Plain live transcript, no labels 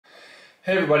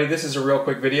Hey everybody, this is a real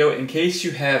quick video in case you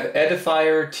have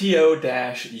Edifier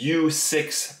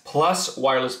TO-U6 Plus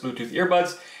wireless Bluetooth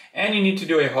earbuds and you need to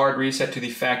do a hard reset to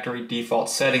the factory default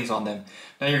settings on them.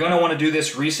 Now you're going to want to do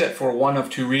this reset for one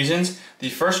of two reasons. The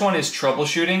first one is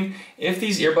troubleshooting. If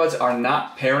these earbuds are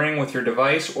not pairing with your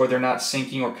device or they're not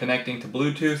syncing or connecting to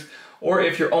Bluetooth, or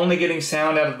if you're only getting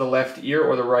sound out of the left ear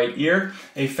or the right ear,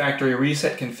 a factory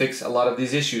reset can fix a lot of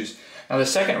these issues. Now the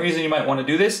second reason you might want to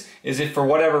do this is if for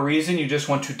whatever reason you just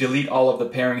want to delete all of the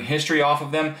pairing history off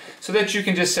of them so that you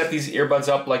can just set these earbuds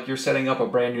up like you're setting up a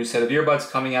brand new set of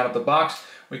earbuds coming out of the box.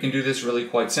 We can do this really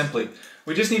quite simply.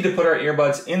 We just need to put our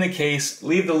earbuds in the case,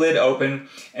 leave the lid open,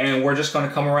 and we're just going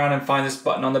to come around and find this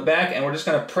button on the back, and we're just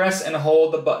going to press and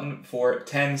hold the button for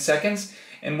 10 seconds.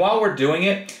 And while we're doing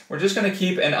it, we're just going to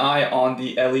keep an eye on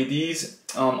the LEDs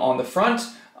on the front,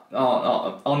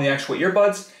 on the actual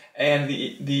earbuds. And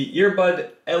the earbud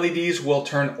LEDs will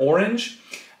turn orange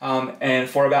and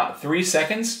for about 3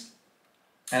 seconds.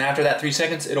 And after that 3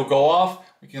 seconds, it'll go off.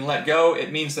 We can let go.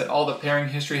 It means that all the pairing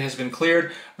history has been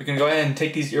cleared. We can go ahead and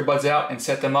take these earbuds out and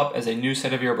set them up as a new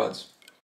set of earbuds.